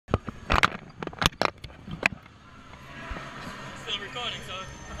recording, so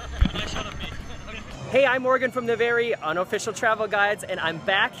you have a nice shot of me. Hey, I'm Morgan from the very unofficial travel guides, and I'm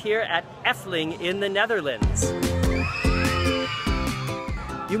back here at Efteling in the Netherlands.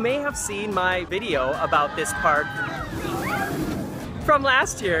 You may have seen my video about this park from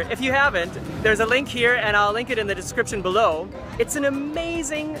last year. If you haven't, there's a link here and I'll link it in the description below. It's an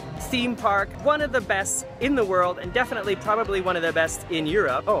amazing theme park, one of the best in the world and definitely probably one of the best in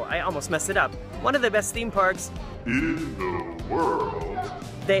Europe. Oh, I almost messed it up. One of the best theme parks in the world.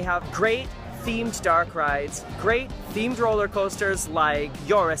 They have great themed dark rides, great themed roller coasters like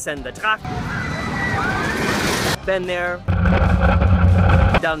Joris and the Draak. Been there,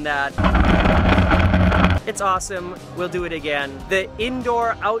 done that. It's awesome, we'll do it again. The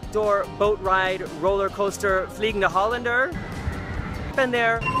indoor-outdoor boat ride roller coaster Fliegende Hollander. Been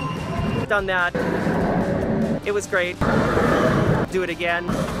there, done that. It was great. Do it again.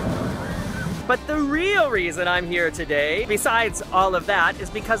 But the real reason I'm here today, besides all of that, is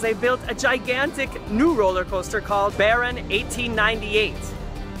because they built a gigantic new roller coaster called Baron 1898.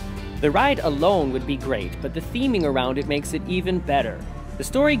 The ride alone would be great, but the theming around it makes it even better. The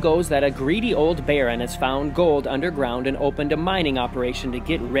story goes that a greedy old baron has found gold underground and opened a mining operation to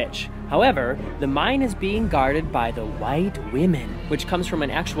get rich. However, the mine is being guarded by the White Women, which comes from an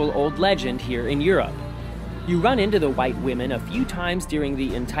actual old legend here in Europe. You run into the White Women a few times during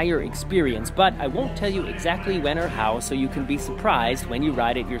the entire experience, but I won't tell you exactly when or how, so you can be surprised when you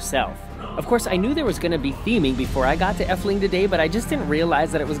ride it yourself. Of course, I knew there was going to be theming before I got to Efteling today, but I just didn't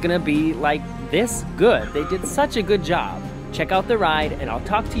realize that it was going to be like this good. They did such a good job. Check out the ride, and I'll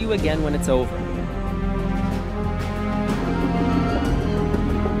talk to you again when it's over.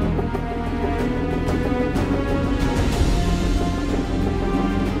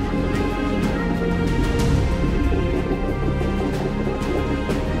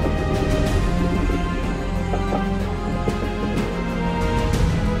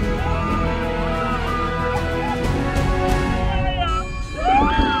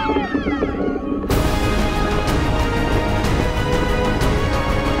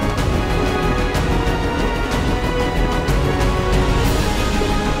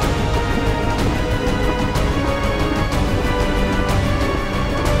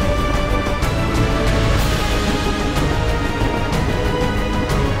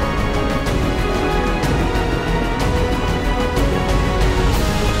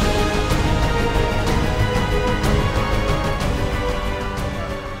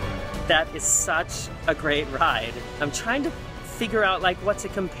 That is such a great ride. I'm trying to figure out like what to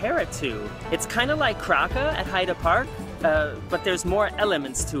compare it to. It's kind of like Krake at Heide Park, but there's more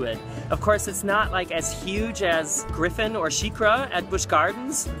elements to it. Of course, it's not like as huge as Griffin or Shikra at Busch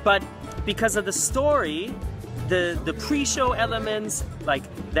Gardens, but because of the story, the pre-show elements, like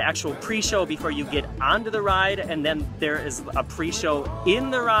the actual pre-show before you get onto the ride, and then there is a pre-show in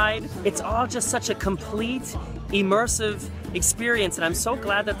the ride, it's all just such a complete, immersive experience, and I'm so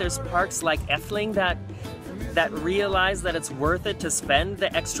glad that there's parks like Efteling that realize that it's worth it to spend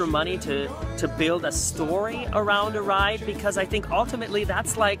the extra money to build a story around a ride, because I think ultimately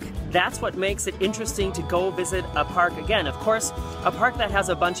that's what makes it interesting to go visit a park again. Of course, a park that has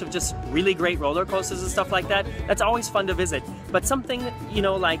a bunch of just really great roller coasters and stuff like that, that's always fun to visit. But something, you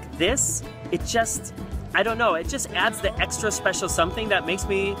know, like this, it just, I don't know, it just adds the extra special something that makes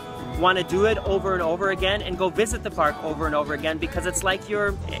me want to do it over and over again and go visit the park over and over again, because it's like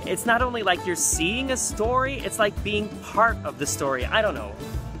it's not only like you're seeing a story, it's like being part of the story. I don't know.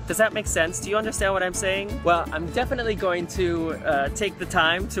 Does that make sense? Do you understand what I'm saying? Well, I'm definitely going to take the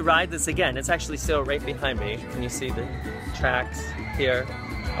time to ride this again. It's actually still right behind me. Can you see the tracks here?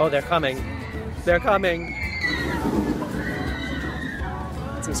 Oh, they're coming. They're coming.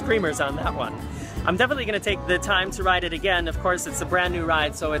 Some screamers on that one. I'm definitely going to take the time to ride it again. Of course, it's a brand new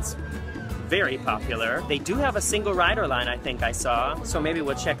ride, so it's very popular. They do have a single rider line, I think I saw, so maybe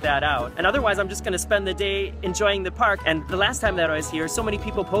we'll check that out. And otherwise, I'm just going to spend the day enjoying the park. And the last time that I was here, so many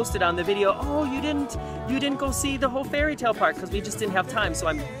people posted on the video, oh, you didn't go see the whole fairy tale park because we just didn't have time. So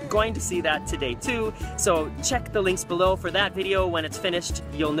I'm going to see that today too. So check the links below for that video. When it's finished,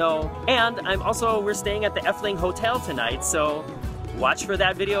 you'll know. And we're staying at the Efteling Hotel tonight, so watch for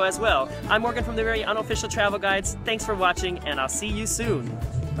that video as well. I'm Morgan from the very unofficial travel guides. Thanks for watching, and I'll see you soon.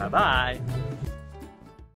 Bye-bye.